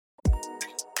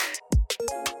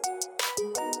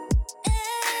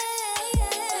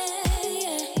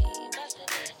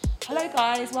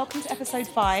guys, welcome to episode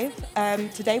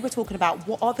 5. Today we're talking about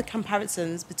what are the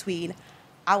comparisons between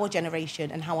our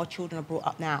generation and how our children are brought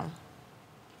up now.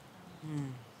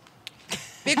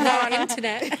 Big one,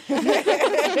 internet.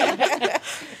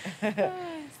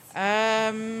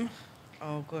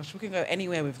 Oh gosh, we can go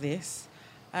anywhere with this.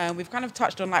 We've kind of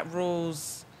touched on like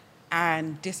rules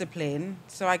and discipline.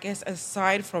 So I guess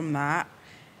aside from that,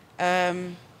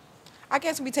 I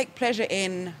guess we take pleasure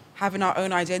in having our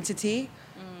own identity.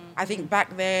 I think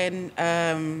back then,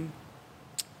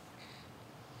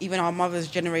 even our mother's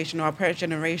generation or our parents'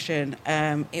 generation,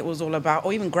 it was all about,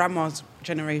 or even grandma's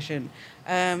generation,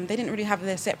 they didn't really have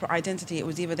their separate identity. It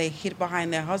was either they hid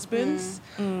behind their husbands,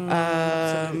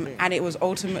 and it was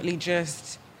ultimately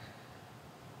just,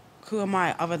 who am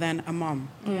I other than a mum?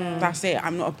 That's it.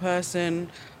 I'm not a person.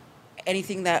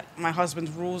 Anything that my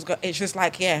husband's rules go, it's just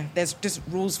like, there's just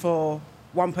rules for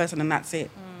one person and that's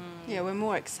it. Yeah, we're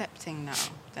more accepting now,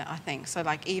 I think. So,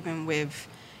 like, even with,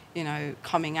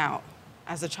 coming out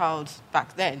as a child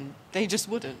back then, they just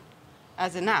wouldn't.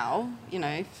 As in now,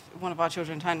 if one of our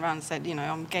children turned around and said,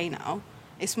 I'm gay now,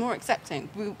 it's more accepting.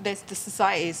 The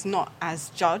society is not as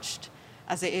judged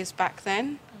as it is back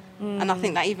then. And I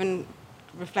think that even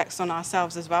reflects on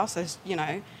ourselves as well. So,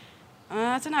 I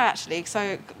don't know, actually.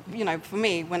 So, for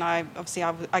me, when I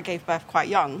gave birth quite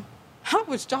young, I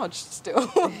was judged still.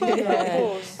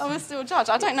 I was still judged.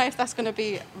 I don't know if that's going to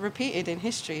be repeated in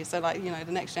history. So, like,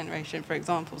 the next generation, for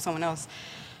example, someone else,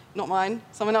 not mine,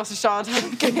 someone else's child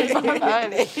gave birth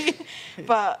early.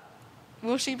 But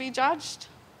will she be judged?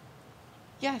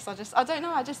 Yes, I don't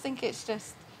know. I just think it's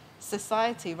just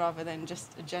society rather than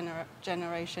just a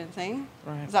generation thing.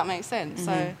 Right. Does that make sense?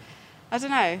 So, I don't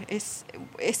know. It's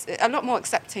a lot more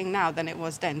accepting now than it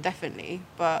was then, definitely.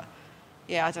 But,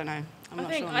 yeah, I don't know.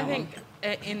 I think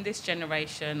in this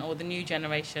generation or the new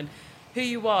generation, who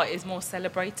you are is more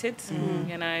celebrated.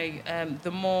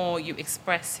 The more you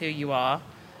express who you are,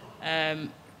 the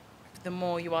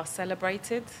more you are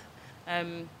celebrated.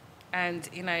 And,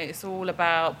 it's all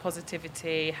about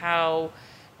positivity, how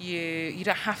you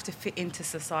don't have to fit into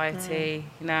society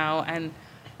now. And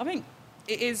I think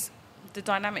the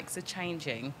dynamics are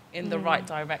changing in the right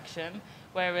direction.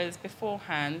 Whereas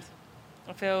beforehand,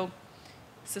 I feel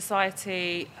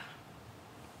society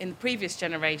in the previous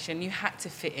generation, you had to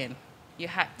fit in. You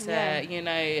had to,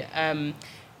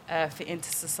 fit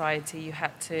into society. You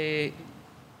had to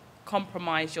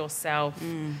compromise yourself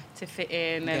to fit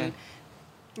in and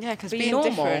because being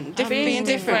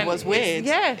different was weird.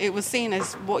 It was seen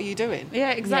as, what are you doing?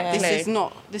 Yeah, exactly.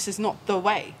 This is not the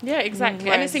way. Yeah,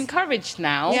 exactly. And it's encouraged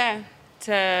now.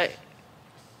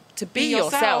 To be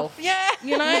yourself. Yeah.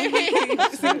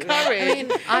 It's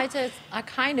encouraged. I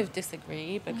kind of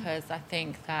disagree because I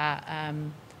think that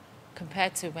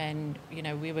compared to when,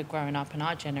 we were growing up in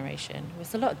our generation, it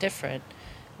was a lot different.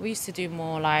 We used to do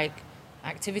more like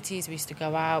activities. We used to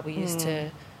go out. I used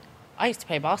to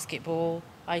play basketball.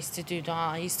 I used to do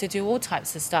dance. I used to do all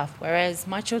types of stuff. Whereas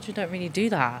my children don't really do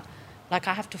that. Like,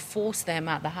 I have to force them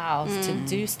at the house to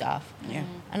do stuff. Yeah.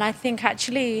 And I think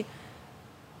actually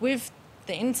with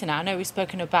the internet, I know we've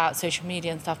spoken about social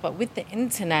media and stuff, but with the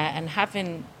internet and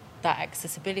having that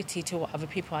accessibility to what other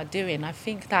people are doing, I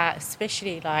think that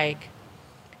especially like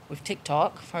with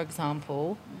TikTok, for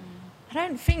example, I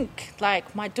don't think,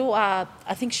 like, my daughter,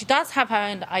 I think she does have her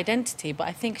own identity, but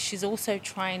I think she's also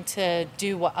trying to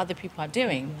do what other people are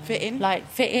doing. Fit in? Like,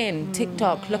 fit in,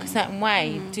 TikTok, look a certain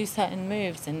way, do certain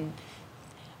moves, and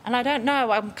I don't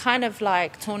know, I'm kind of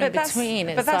like torn in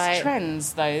between. But that's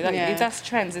trends, though. That's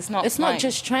trends. It's not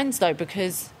just trends, though,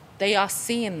 because they are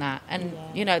seeing that. And,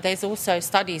 there's also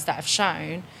studies that have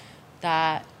shown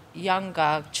that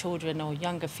younger children or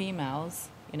younger females,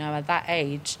 at that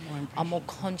age, are more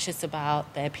conscious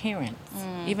about their appearance.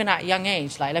 Even at a young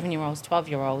age, like 11-year-olds,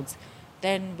 12-year-olds,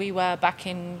 than we were back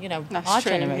in, our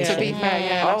generation. To be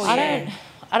fair,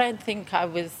 I don't think I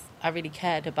really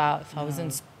cared about if I was in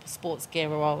sports gear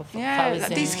or if I was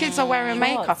these kids are wearing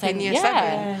makeup in year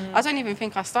 7. I don't even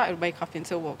think I started makeup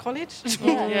until college.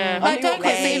 Like, don't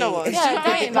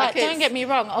don't get me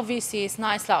wrong, obviously it's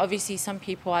nice, like obviously some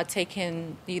people are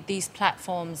taking these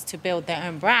platforms to build their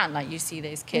own brand, like you see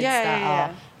these kids that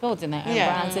are building their own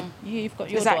brands, and you've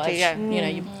got your daughter,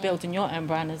 you're building your own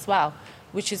brand as well,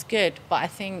 which is good. But I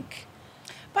think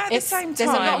But at the same time, there's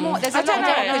a lot more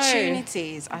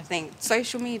opportunities, I think.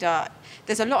 Social media,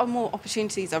 there's a lot of more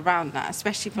opportunities around that,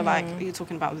 especially for like you're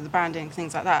talking about with the branding,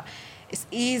 things like that. It's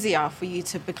easier for you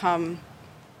to become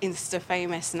Insta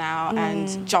famous now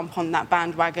and jump on that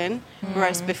bandwagon.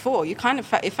 Whereas before, you kind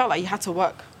of it felt like you had to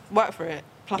work for it,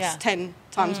 plus Yeah. 10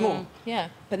 times more. Yeah.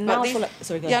 But now I these- feel like,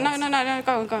 sorry, go Yeah, ahead. no,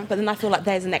 go on. But then I feel like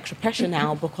there's an extra pressure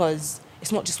now because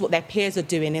it's not just what their peers are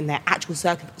doing in their actual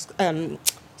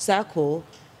circle.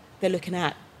 They're looking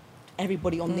at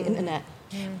everybody on the internet.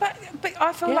 But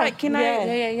I feel Yeah. like, you know,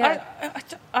 Yeah.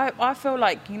 I feel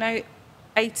like, you know,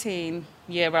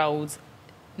 18-year-olds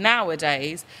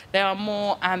nowadays, they are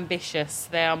more ambitious,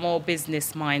 they are more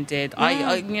business minded.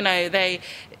 You know,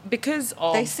 because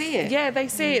of They see it. Yeah, they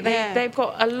see it. Yeah. They've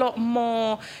got a lot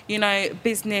more, you know,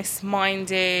 business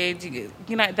minded.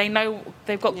 You know, they know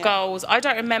they've got Yeah. goals. I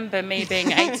don't remember me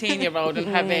being 18-year-old and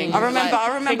having. I remember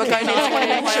going into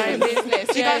my own business.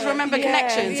 Do you guys remember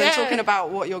Connections Yeah. and talking about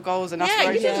what your goals and Yeah, you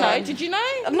aspirations didn't are? know. Did you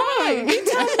know? No. You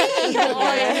tell me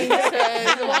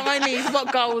what I need,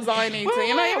 what goals I need to.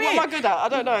 You know what I mean? What am I good at? I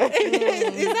don't know.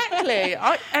 Exactly.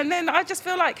 And then I just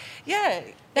feel like, yeah,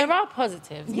 There are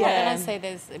positives. Yeah. Not that I say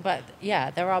there's, but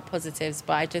yeah, there are positives.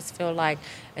 But I just feel like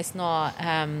it's not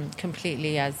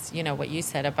completely as, you know, what you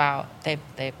said about they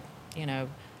you know,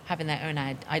 having their own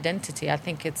identity. I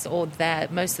think it's all there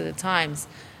most of the times.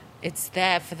 It's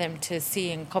there for them to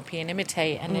see and copy and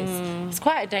imitate, and it's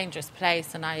quite a dangerous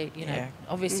place. And I, you know, Yeah.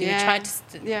 obviously Yeah. we try to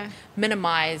Yeah.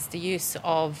 minimize the use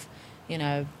of, you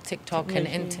know, TikTok and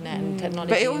internet and technology.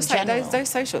 But it in also general. those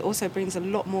social also brings a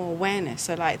lot more awareness.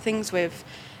 So like things with,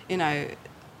 you know,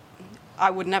 I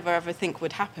would never ever think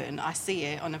would happen. I see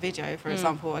it on a video, for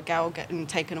example, a girl getting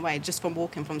taken away just from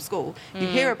walking from school. You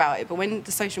hear about it, but when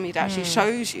the social media actually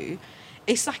shows you,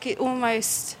 it's like it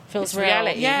almost feels it's real.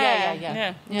 reality. Yeah.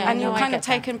 Yeah. and no, you're I kind of get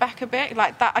that. taken back a bit.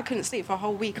 Like that, I couldn't sleep for a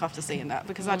whole week after seeing that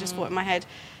because I just thought in my head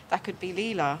that could be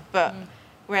Leela. But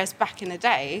whereas back in the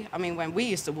day, I mean, when we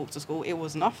used to walk to school, it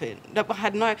was nothing. I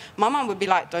had no. My mum would be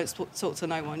like, "Don't talk to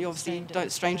no one. You obviously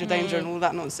don't stranger danger and all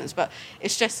that nonsense." But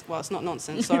it's just, well, it's not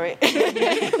nonsense. Sorry,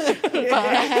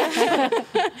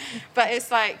 but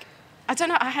it's like, I don't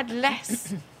know. I had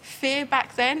less fear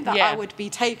back then that Yeah. I would be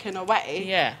taken away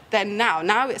Yeah. than now.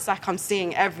 Now it's like I'm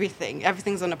seeing everything.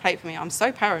 Everything's on a plate for me. I'm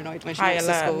so paranoid when she High walks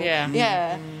to alert. school. Yeah.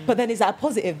 Yeah. But then is that a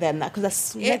positive then? Because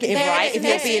that's negative, There right? is- If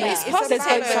there you're being, is it's positive, both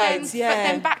but then- sides, yeah. But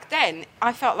then back then,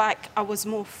 I felt like I was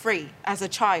more free as a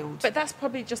child. But that's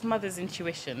probably just mother's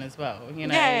intuition as well, you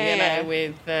know. Yeah, you yeah. know,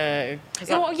 with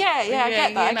Well, yeah, I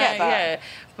get that. I get that.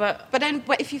 Yeah, But then,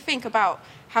 if you think about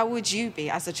how would you be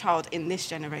as a child in this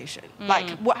generation? Mm.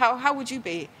 Like, how would you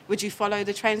be? Would you follow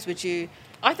the trends? Would you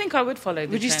I would follow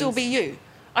the Would you trends. still be you?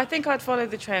 I think I'd follow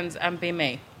the trends and be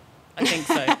me. I think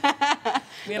so. You But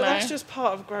know? that's just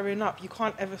part of growing up. You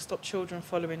can't ever stop children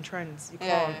following trends. You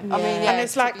Yeah. can't. I mean, Yeah. yeah. And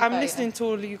it's like, to be I'm fair, listening to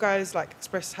all of you guys like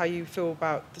express how you feel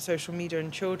about the social media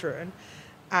and children,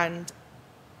 and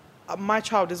my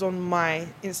child is on my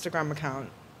Instagram account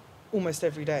almost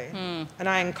every day, and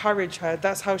I encourage her.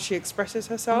 That's how she expresses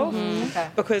herself, Okay.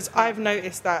 because I've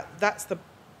noticed that that's the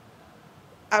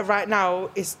right now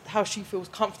is how she feels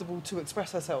comfortable to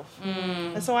express herself,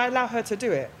 and so I allow her to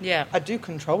do it. Yeah. I do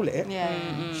control it.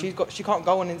 Yeah. She can't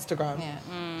go on Instagram.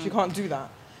 Yeah. She can't do that.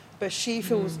 But she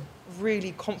feels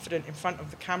really confident in front of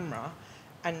the camera.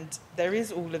 And there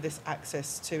is all of this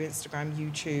access to Instagram,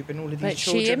 YouTube, and all of these But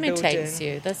children she imitates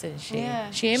building. you, doesn't she?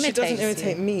 Yeah. She imitates She doesn't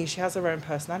imitate you. me. She has her own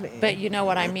personality. But you know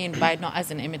what I mean by not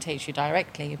as in imitates you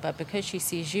directly, but because she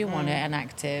sees you on it and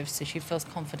active, so she feels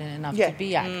confident enough Yeah. to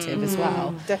be active as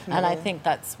well. Definitely. And I think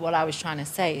that's what I was trying to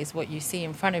say is what you see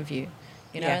in front of you,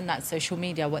 you know, Yeah. and that social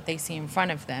media, what they see in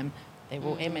front of them, they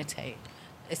will imitate.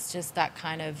 It's just that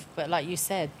kind of, but like you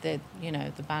said, the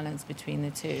the balance between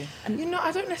the two.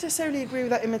 I don't necessarily agree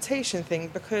with that imitation thing,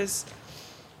 because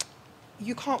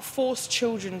you can't force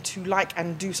children to like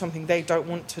and do something they don't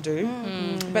want to do.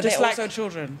 But Just they're like- also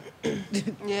children.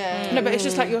 Yeah. No, but it's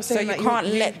just like you're So saying you that can't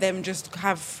let them just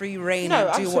have free reign No,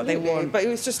 and do what they absolutely. want. But it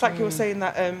was just like you were saying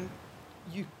that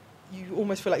you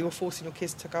almost feel like you're forcing your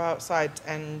kids to go outside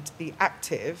and be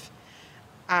active.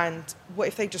 And what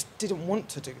if they just didn't want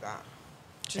to do that?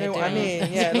 Do you They know what I do.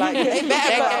 mean? Yeah, like They're going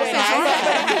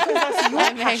that's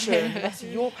your passion. That's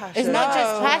your passion. It's not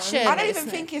just passion. I don't It's even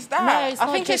not- think it's that. No, it's I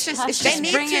not think it's just just it's passion.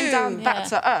 just They need bringing to. down back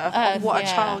to earth of what a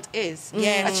yeah. child is.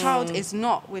 Yes. A child is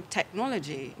not with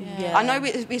technology. Yeah. I know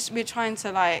we're trying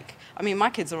to like. I mean, my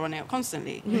kids are on it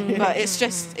constantly, but it's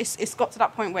just it's got to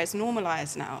that point where it's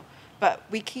normalised now. But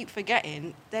we keep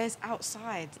forgetting there's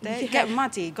outside. Get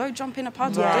muddy, go jump in a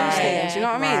puddle, Right. do things. You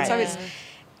know what I mean? Right. So it's.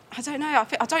 I don't know.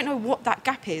 I don't know what that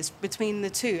gap is between the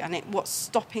two, and what's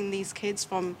stopping these kids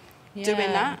from doing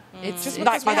that. It's Just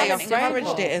Like, because we are they haven't afraid?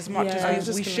 encouraged it as much Yeah. I was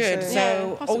as just we gonna should. say. Yeah,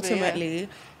 So possibly, yeah. ultimately,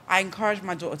 I encourage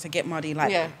my daughter to get muddy.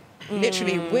 Like, Yeah.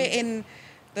 literally, we're in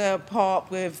the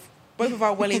park with both of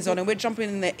our wellies on, and we're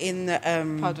jumping in the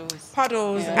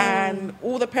puddles, Yeah. and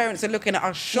all the parents are looking at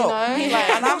us shocked. You know, like,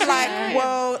 And I'm like,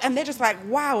 well, and they're just like,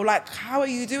 wow, like, how are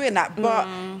you doing that? But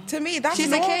to me, that's She's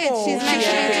a normal. kid. She's She naturally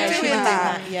should be doing doing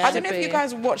that. that. Yeah. I don't know if Should you be.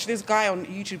 guys watch this guy on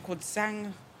YouTube called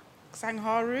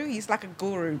Sangharu. He's like a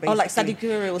guru, basically. Oh, like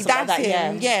Sadhguru or something like That's that,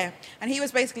 him, yeah. And he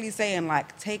was basically saying,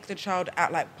 like, take the child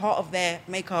out, like, part of their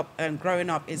makeup and growing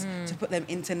up is to put them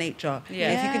into nature. Yeah.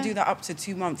 And if you can do that up to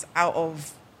 2 months out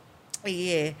of a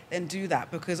year, then do that,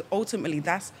 because ultimately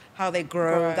that's how they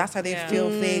grow, Right. that's how they Yeah.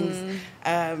 feel things.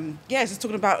 Yeah, it's just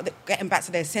talking about getting back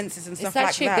to their senses and It's stuff like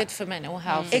actually that. good for mental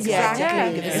health. as well. Exactly. Yeah.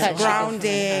 It's It's actually good for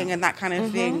grounding and that kind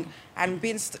of thing. And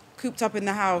being cooped up in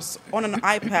the house on an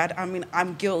iPad, I mean,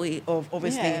 I'm guilty of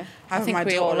obviously Yeah. having think my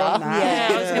we daughter all on are. that.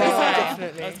 Yeah. I was going to Yeah, say.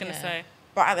 definitely. I was going to say.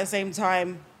 But at the same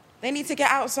time, they need to get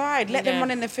outside. Let them Yeah.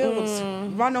 run in the fields,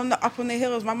 run up on the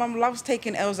hills. My mum loves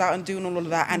taking Els out and doing all of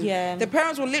that. And Yeah. the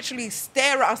parents will literally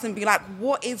stare at us and be like,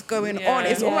 "What is going Yeah. on?"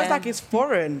 It's almost Yeah. like it's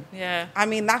foreign. Yeah. I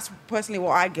mean, that's personally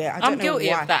what I get. I don't I'm know guilty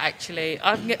why. of that, actually.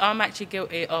 I'm actually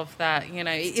guilty of that. You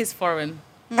know, it is foreign.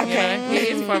 You know, it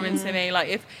is foreign to me.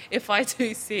 Like, if I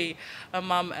do see a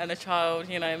mum and a child,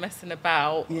 you know, messing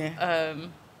about Yeah.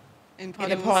 in In the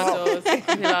puddles. park. puddles, I'd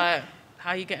be like, how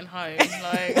are you getting home?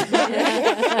 Like,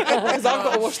 Because I've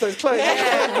got to wash those clothes.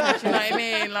 yeah, do you know what I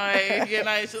mean? Like, you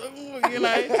know, it's, ooh, you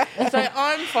know. So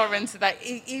I'm foreign to that,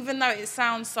 even though it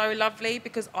sounds so lovely,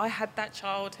 because I had that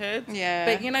childhood. Yeah.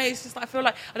 But, you know, it's just, I feel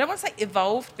like, I don't want to say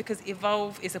evolved, because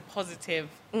evolve is a positive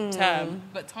term,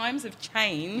 but times have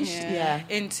changed Yeah. Yeah.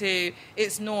 into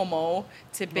it's normal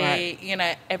to be, Right. you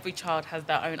know, every child has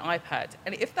their own iPad.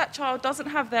 And if that child doesn't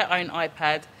have their own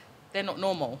iPad, they're not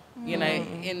normal, you know,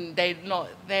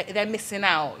 they're missing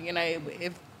out, you know,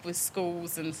 with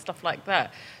schools and stuff like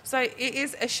that. So it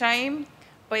is a shame,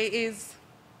 but it is,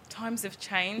 times have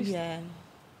changed, Yeah.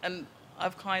 and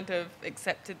I've kind of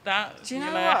accepted that, Do you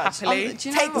know what? happily. Do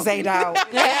you know Take what? Zayd out.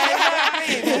 I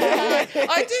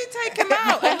do take him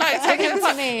out and like take him to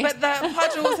apart, me. but the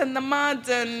puddles and the mud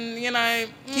and, you know,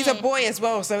 He's a boy as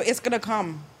well, so it's gonna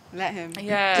come. Let him.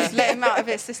 Yeah. Just let him out of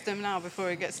his system now before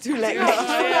it gets too late. I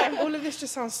feel like all of this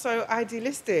just sounds so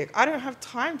idealistic. I don't have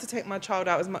time to take my child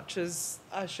out as much as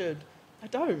I should. I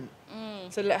don't.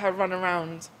 To let her run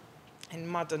around in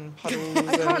mud and puddles and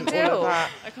can't all deal. of that.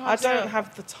 I can't I don't deal.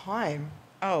 have the time.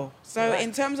 Oh, so Yeah.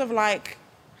 in terms of like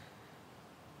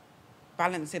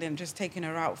balancing and just taking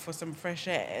her out for some fresh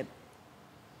air,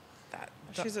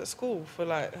 She's at school for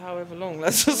like however long.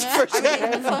 Let's just fresh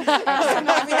I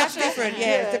mean, that's different.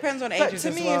 Yeah, it depends on But ages to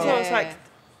as me well. as well, it's Yeah.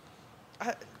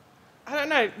 like I don't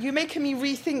know. You're making me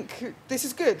rethink. This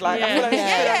is good. Like I Yeah. feel like this is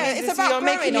good. Yeah, I think it's this- about you're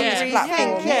growing making on me this rethink.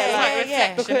 platform. Yeah, Yeah, like,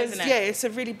 yeah. because Isn't it? yeah, it's a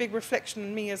really big reflection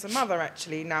on me as a mother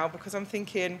actually now, because I'm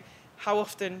thinking, how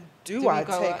often do Do we I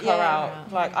go take out? her Yeah.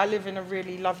 out? Like I live in a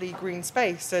really lovely green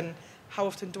space, and how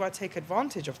often do I take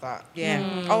advantage of that? Yeah.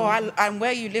 Oh, and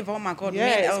where you live, oh my God, Yeah,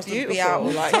 me and it's Els would be beautiful. out.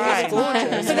 Like, Fine. it's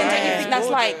gorgeous. So then, don't you Yeah. think that's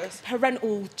Gorgeous. like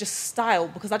parental just style?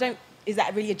 Because I don't. Is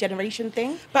that really a generation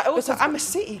thing? But also, Because- I'm a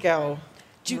city girl.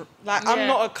 Like, I'm Yeah.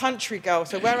 not a country girl.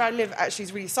 So where I live actually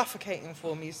is really suffocating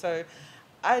for me. So,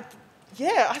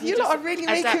 you lot are really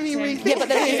making me adapting. rethink. Yeah, but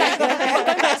then is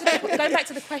that, going back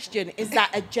to the question, is that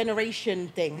a generation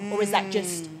thing, or is that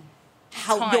just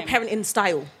how your Time. parenting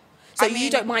style? So I mean-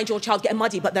 you don't mind your child getting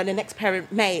muddy, but then the next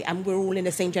parent may, and we're all in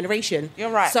the same generation.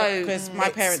 You're right. So Because my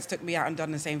it's- parents took me out and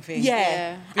done the same thing. yeah,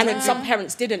 Yeah. and then some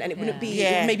parents didn't, and it wouldn't be. It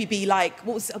Yeah. would maybe be like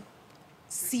what was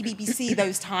CBBC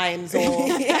those times, or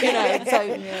you know. So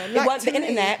it Like, weren't to the me-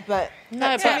 internet, but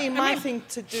No, To but me, my thing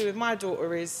to do with my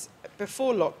daughter is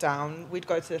before lockdown, we'd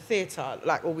go to the theatre,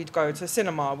 like, or we'd go to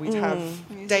cinema. We'd have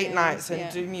date Museums, nights and yeah.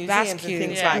 do museums That's and cute.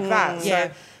 things Yeah. like that. Yeah.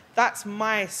 So that's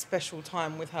my special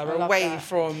time with her, I love away that.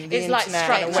 from the It's like internet.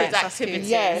 and structured away. activity.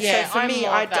 Yeah, Yeah, so for I'm me, more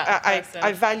of that person.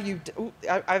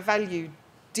 I value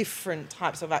different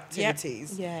types of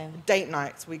activities. Yeah. Date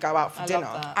nights, we go out for I dinner.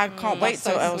 love that. I can't wait That's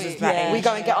till so Els is sweet. that Yeah. age. We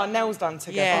go and get our nails done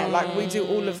together. Yeah. Like we do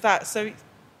all of that. So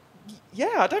yeah,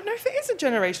 I don't know if it is a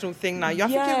generational thing now. I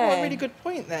think you've got Yeah. a really good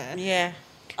point there. Yeah.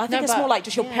 I think No, it's but- more like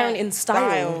just your yeah. parenting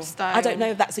style. Style. I don't know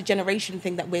if that's a generation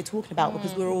thing that we're talking about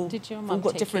because we're all Did your all mum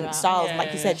got take you different out? styles. Yeah,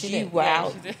 Like you said, she you did. were Yeah,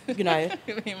 out, she you know,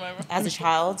 Me and my mum. as a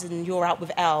child, and you're out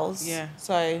with Els. Yeah.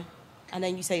 So, and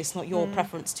then you say it's not your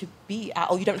preference to be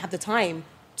out, or you don't have the time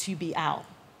to be out.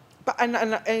 But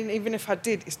and even if I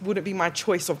did, it wouldn't be my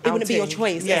choice of It wouldn't be your outing.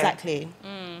 choice, Yeah. exactly.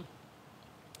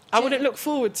 I wouldn't look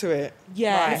forward to it.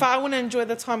 Yeah. If I want to enjoy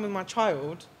the time with my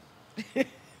child,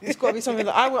 it's got to be something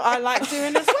that I like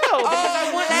doing as well. Because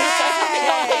I want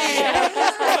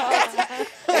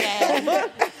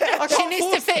I she can't needs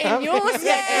to force fit in them. yours.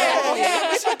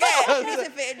 Yeah. Which I forget. She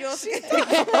doesn't fit in your skin.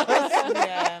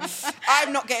 Yeah.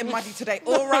 I'm not getting muddy today.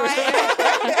 All right.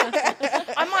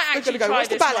 I might actually go, try what's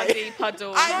the this ballet? muddy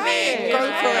puddle I thing. will. you Go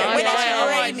know. for it. When it's I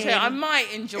might raining. try- I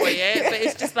might enjoy it, but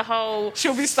it's just the whole.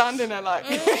 She'll be standing there like,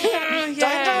 Yeah,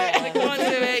 I can't do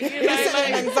it. You know, sitting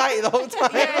in like, anxiety the whole time.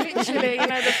 yeah, literally, you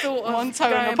know, the thought of One toe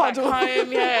in going a back puddle.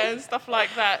 home, yeah, and stuff like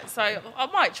that. So I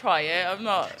might try it. I'm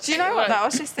not. Do you know what? like- Though? I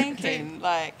was just thinking,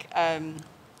 like,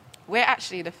 we're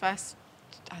actually the first.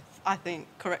 I think.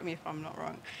 Correct me if I'm not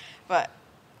wrong, but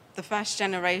the first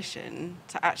generation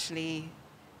to actually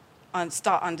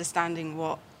start understanding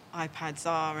what iPads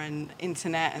are and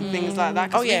internet and things like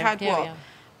that. 'Cause Oh, yeah. we had Yeah, what? yeah.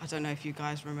 I don't know if you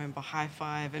guys remember High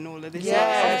Five and all of this.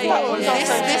 Yeah, stuff. that was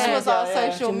This was our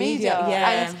social Social media. media, yeah.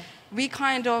 And we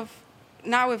kind of,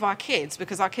 now with our kids,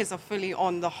 because our kids are fully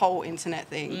on the whole internet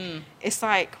thing, it's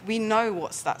like we know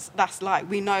what that's like.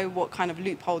 We know what kind of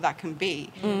loophole that can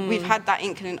be. We've had that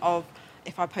inkling of,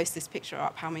 if I post this picture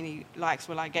up, how many likes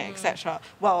will I get, etc.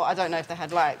 Well, I don't know if they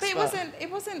had likes. But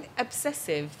it wasn't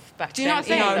obsessive back Do you then. not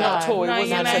think? either. No, not at all. It No, wasn't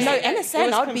you know, obsessive. No, It MSN,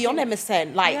 was I'd be on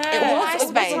MSN. Like, Yeah. it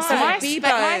was MySpace. all the So time.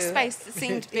 MySpace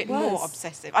seemed a bit more was.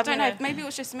 obsessive. I don't know. Yeah. Maybe it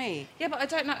was just me. Yeah, but I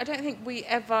don't know. I don't think we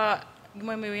ever,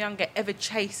 when we were younger, ever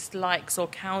chased likes or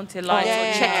counted likes yeah, or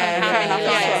yeah, checked yeah. how Fair many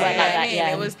enough, likes. yeah, You know yeah, what I yeah, mean?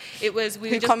 yeah. It was we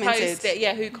Who just commented. post it.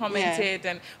 Yeah, who commented,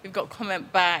 and we've got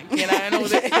comment back, you know, and all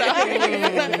this stuff.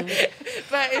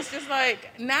 But it's just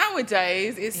like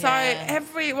nowadays, it's so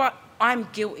everyone. I'm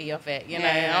guilty of it, you know.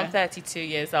 Yeah. I'm 32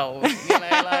 years old, you know,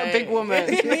 like Big woman.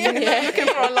 Looking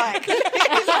for a like.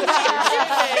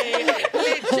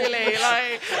 literally,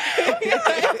 like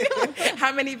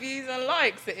how many views and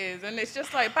likes it is, and it's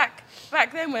just like back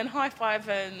then when High Five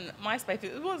and MySpace,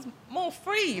 it was more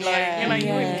free, like Yeah. you know, you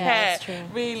Yeah, wouldn't yeah, care that's true.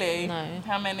 really No.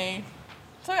 how many.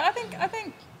 So I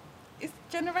think it's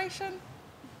generation,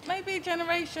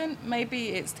 maybe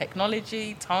it's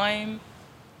technology, time.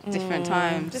 Different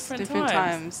times, Different different times.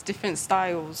 times, different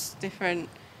styles, different.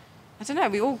 I don't know.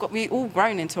 We all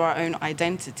grown into our own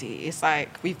identity. It's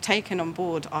like we've taken on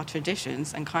board our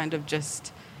traditions and kind of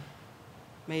just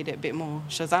made it a bit more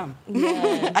Shazam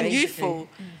Yeah, and youthful,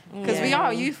 because we Yeah.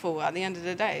 are youthful at the end of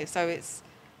the day. So it's,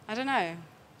 I don't know.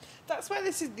 That's why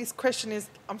this question is,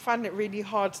 I'm finding it really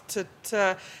hard to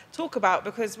talk about,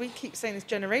 because we keep saying this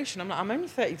generation. I'm like, I'm only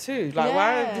 32. Like,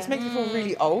 why? This makes me feel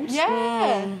really old.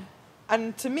 Yeah.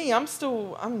 And to me, I'm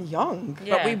young.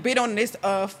 Yeah. But we've been on this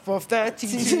earth for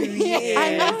 32 years.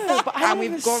 I know, but I And don't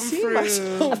we've even gone see through-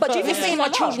 myself. But do you think Yeah. our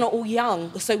children are all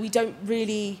young, so we can't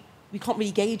really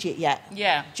gauge it yet?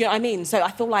 Yeah. Do you know what I mean? So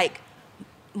I feel like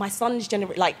my son's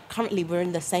like currently we're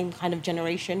in the same kind of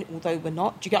generation, although we're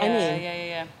not. Do you get what I mean?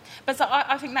 Yeah. But so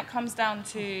I think that comes down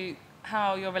to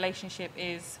how your relationship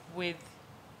is with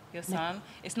your son.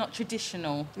 It's not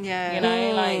traditional. Yeah. You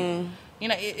know, like, you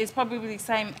know, it's probably the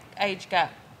same age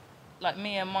gap. Like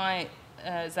me and my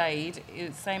Zaid,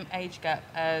 it's the same age gap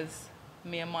as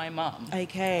me and my mum.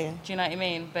 Okay. Do you know what I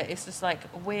mean? But it's just like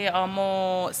we are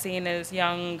more seen as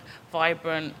young,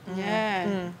 vibrant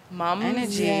Yeah. mums.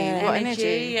 Energy. Yeah. What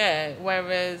energy? Yeah.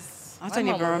 Whereas I don't my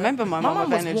even mum was- remember my mum with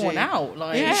was energy. worn out.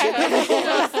 Like, Yeah.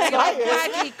 just like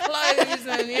baggy clothes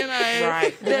and, you know,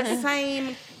 Right. the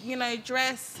same, you know,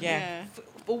 dress Yeah.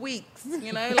 for weeks,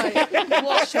 you know, like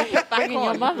wash and put back Bringing on.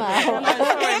 your mum out. You know,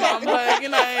 sorry, mum, but, you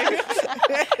know,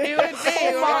 it would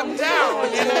be run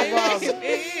down, you know.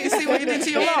 You see what you did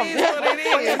to your mum? It is what it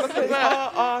is. Because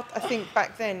But- I think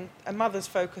back then, a mother's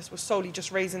focus was solely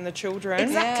just raising the children.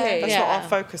 Exactly. That's Yeah. not our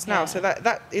focus now. Yeah. So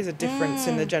that is a difference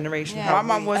in the generation. Yeah. how My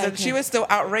mum we- was, she was still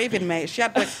out raving, mate. She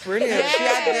had the Brilliant. She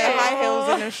had the high heels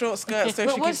and the short skirt, so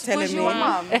But she keeps telling was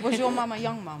me. your mum a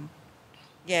young mum?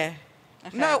 Yeah.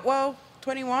 Okay. No, well,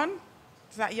 21.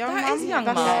 Is that young That mum? is young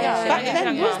That's mum. young. Yeah, Back yeah, then,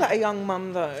 young was mum. that a young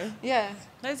mum though? Yeah.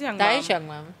 There's young That mum. is young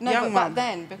mum. No, Young but mum. back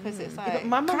then, because it's like... But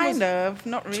my mum Kind was of,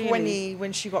 not really. 20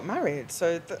 when she got married,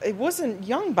 so it wasn't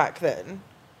young back then.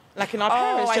 Like in our Oh,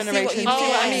 parents' I see what generation, you you see mean.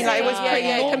 what I mean? Like it was Yeah, pretty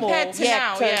yeah. normal. Compared to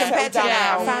now, to yeah. Compared to settle down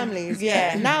now. our families.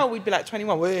 Yeah. Now we'd be like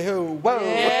 21. Whoa.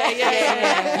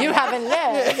 Yeah. You haven't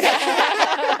lived.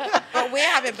 But we're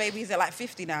having babies at like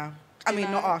 50 now. I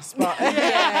mean, not us, but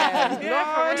yeah.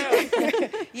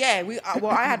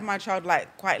 I had my child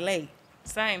like quite late,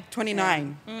 Same.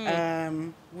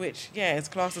 29, which is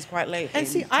classed as quite late. And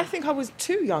see, I think I was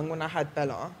too young when I had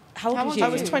Bella. How old How was old you? I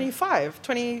was 25,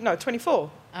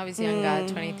 24. I was younger,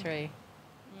 23.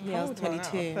 Yeah, I was How old am I now?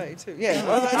 22. 32. Yeah.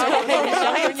 Well, that's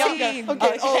I'm getting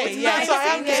old. yeah. Sorry,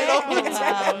 I'm getting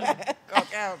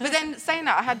old. But then saying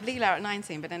that, I had Lila at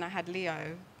 19, but then I had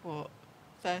Leo,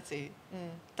 30.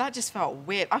 That just felt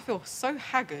weird. I feel so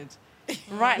haggard.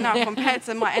 right now compared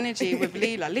to my energy with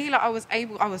Leela. Leela,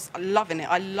 I was loving it.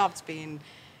 I loved being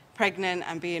pregnant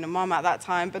and being a mum at that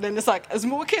time. But then it's like, as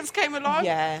more kids came along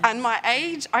and my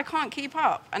age, I can't keep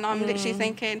up. And I'm literally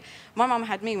thinking, my mum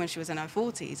had me when she was in her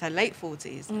 40s, her late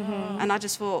 40s. And I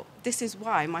just thought, this is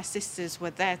why my sisters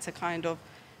were there to kind of,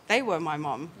 they were my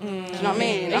mum. Do you know what I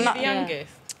mean? Are you the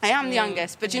youngest? I am the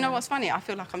youngest, but do you know what's funny? I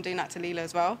feel like I'm doing that to Leela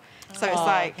as well. So it's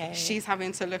like she's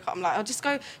having to look up. I'm like, oh, just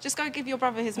go give your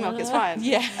brother his milk. It's fine.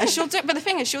 And she'll do it. But the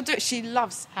thing is, she'll do it. She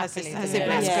loves her siblings.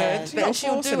 Good. But then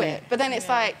she'll do it. But then it's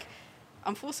like,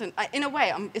 I'm forcing. In a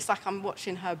way, it's like I'm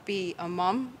watching her be a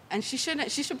mum, and she shouldn't.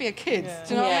 She should be a kid.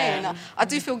 Do you know what I mean? I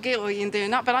do feel guilty in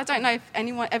doing that, but I don't know if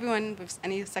everyone with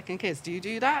any second kids, do you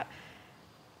do that?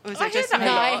 Or is it just me?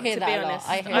 No, I hear that a lot.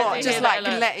 I hear just like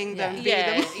letting them be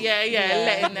them.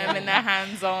 Letting them in their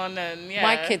hands on and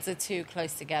My kids are too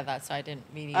close together, so I didn't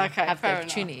really have the fair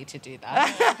opportunity to do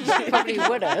that. Probably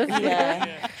would have.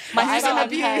 My Use and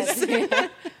abuse.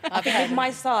 I think with my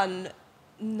son,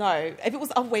 no. If it was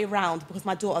the other way around, because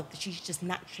my daughter, she's just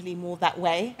naturally more that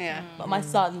way. Yeah. But my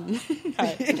son,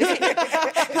 no. Because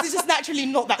it's just naturally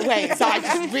not that way. So I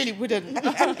just really wouldn't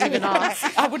even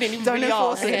ask. I wouldn't even really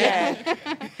ask.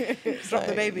 Drop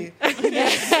the baby.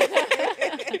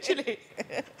 Literally.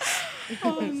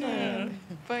 Oh, no.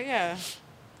 But yeah.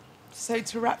 So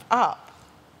to wrap up,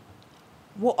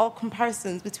 what are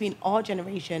comparisons between our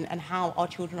generation and how our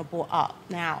children are brought up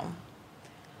now?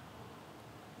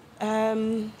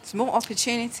 It's more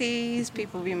opportunities,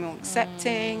 people being more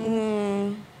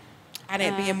accepting. And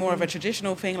it being more of a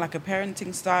traditional thing, like a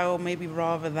parenting style, maybe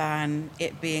rather than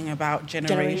it being about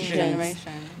generations.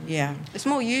 Generation. Yeah. It's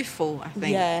more youthful, I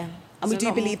think. Yeah. And we There's a do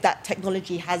lot believe that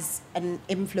technology has an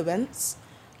influence,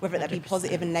 whether that be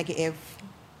positive and negative.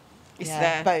 It's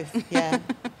there. Both, yeah.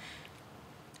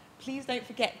 Please don't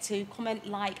forget to comment,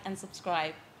 like, and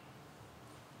subscribe.